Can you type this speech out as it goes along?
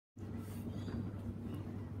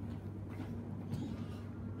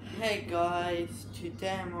Hey guys,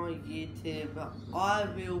 today on YouTube I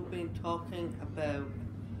will be talking about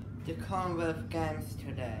the Commonwealth Games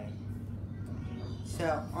today.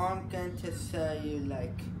 So I'm going to show you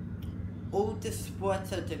all the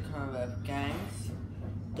sports of the Commonwealth Games.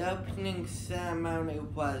 The opening ceremony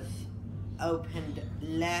was opened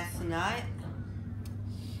last night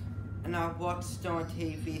and I watched it on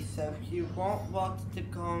TV, so if you want to watch the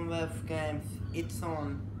Commonwealth Games, it's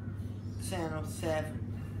on Channel 7.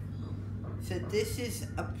 So this is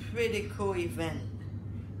a pretty cool event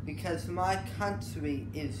because my country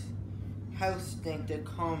is hosting the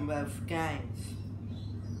Commonwealth Games.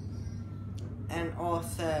 And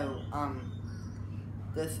also,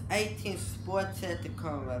 there's 18 sports at the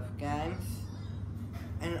Commonwealth Games,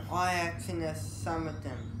 and I actually know some of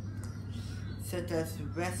them. So there's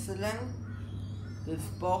wrestling, there's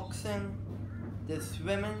boxing, there's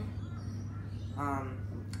swimming,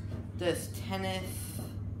 there's tennis,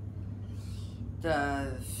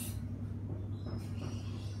 there's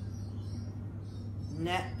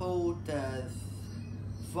netball, there's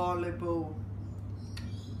volleyball,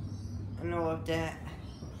 and all of that.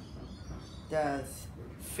 There's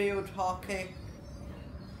field hockey.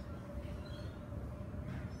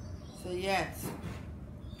 So yeah, it's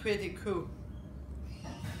pretty cool.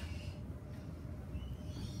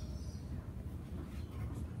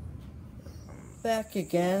 Back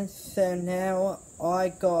again, so now I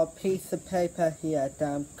got a piece of paper here that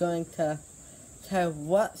I'm going to tell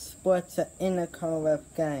what sports are in the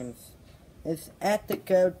Commonwealth Games. It's at the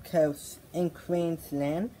Gold Coast in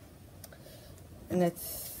Queensland, and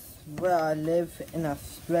it's where I live in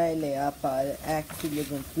Australia, but I actually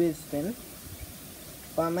live in Brisbane.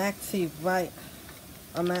 But I'm at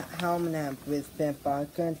home now in Brisbane, but I'm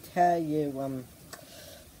going to tell you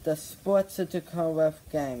the sports of the Commonwealth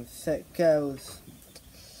Games. So it goes,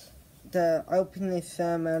 the opening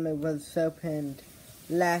ceremony was opened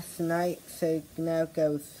last night, so it now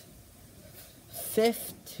goes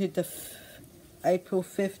April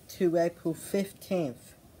 5th to April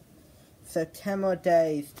 15th. So 10 more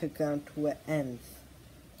days to go until it ends.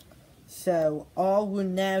 So I will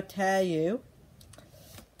now tell you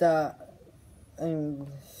the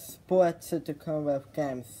sports of the Commonwealth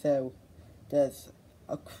Games. So there's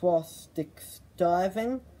aquatics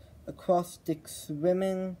diving, aquatic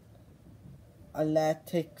swimming,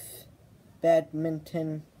 athletics,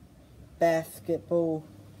 badminton, basketball,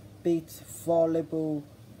 beach volleyball,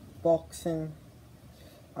 boxing,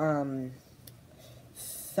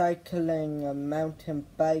 cycling, a mountain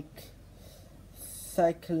bike,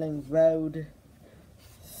 cycling road,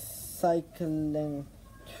 cycling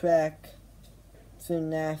track,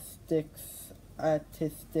 gymnastics,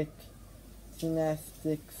 artistic,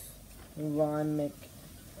 gymnastics, rhythmic,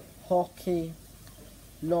 hockey,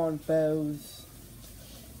 lawn bowls,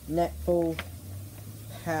 netball,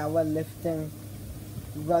 powerlifting,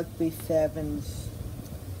 rugby sevens,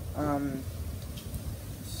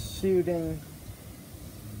 shooting,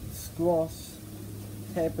 squash,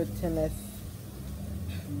 table tennis,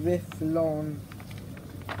 triathlon,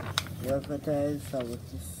 whatever it is, I will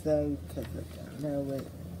just say because I don't know it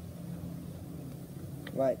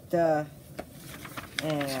right there.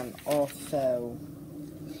 And also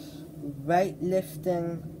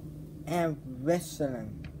weightlifting and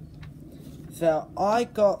wrestling. So I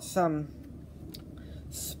got some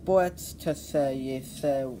sports to show you.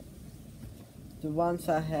 So the ones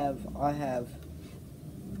I have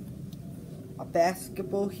a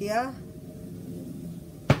basketball here,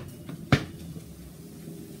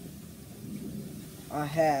 I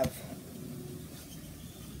have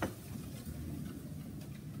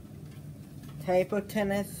table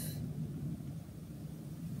tennis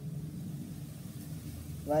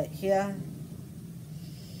right here,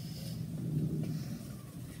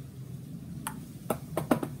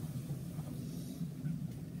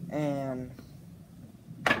 and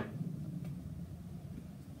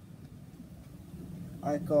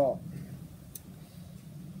I got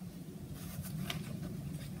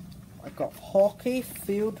hockey,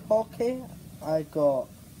 field hockey. I got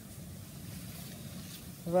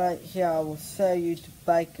right here, I will show you the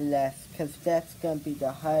bike less because that's going to be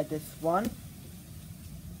the hardest one.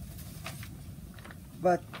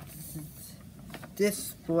 But this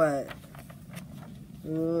sport,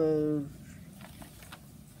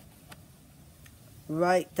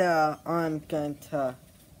 right there, I'm going to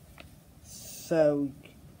show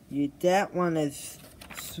you. That one is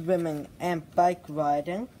swimming and bike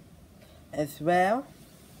riding as well.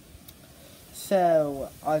 So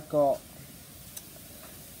I got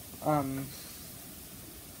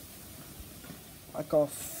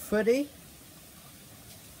footy,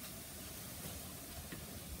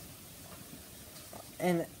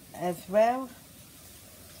 And as well,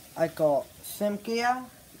 I got some gear.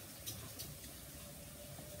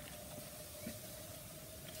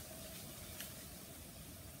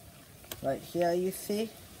 Right here you see.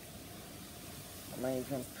 I might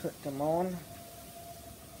even put them on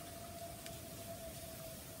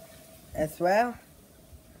as well.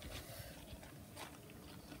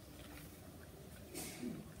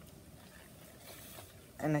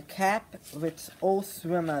 And a cap which all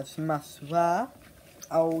swimmers must wear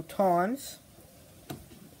at all times.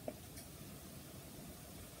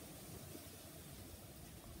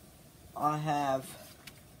 I have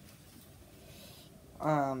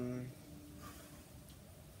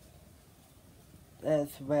as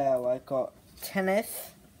well, I got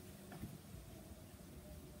tennis.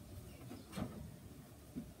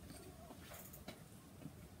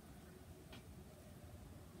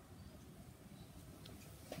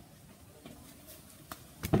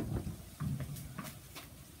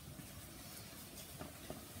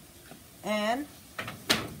 And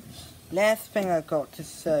last thing I got to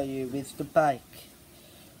show you is the bike,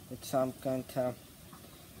 which I'm going to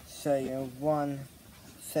show you in 1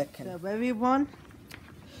 second. So everyone,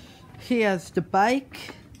 here's the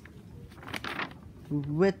bike,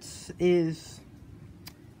 which is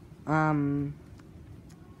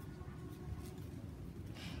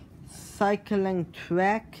cycling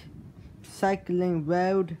track, cycling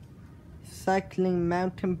road, cycling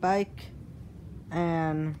mountain bike,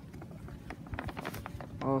 and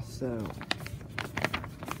also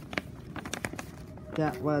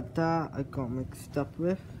that word there I got mixed up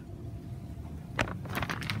with.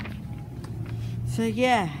 So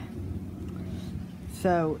yeah,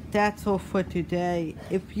 so that's all for today.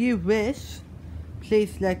 If you wish,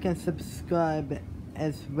 please like and subscribe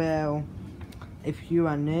as well if you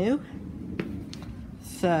are new.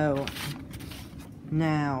 So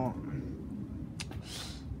now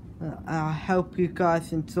I hope you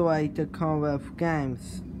guys enjoyed the Commonwealth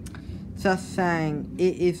Games. Just saying,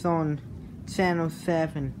 it is on Channel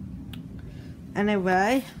 7.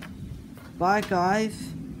 Anyway, bye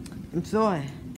guys, enjoy.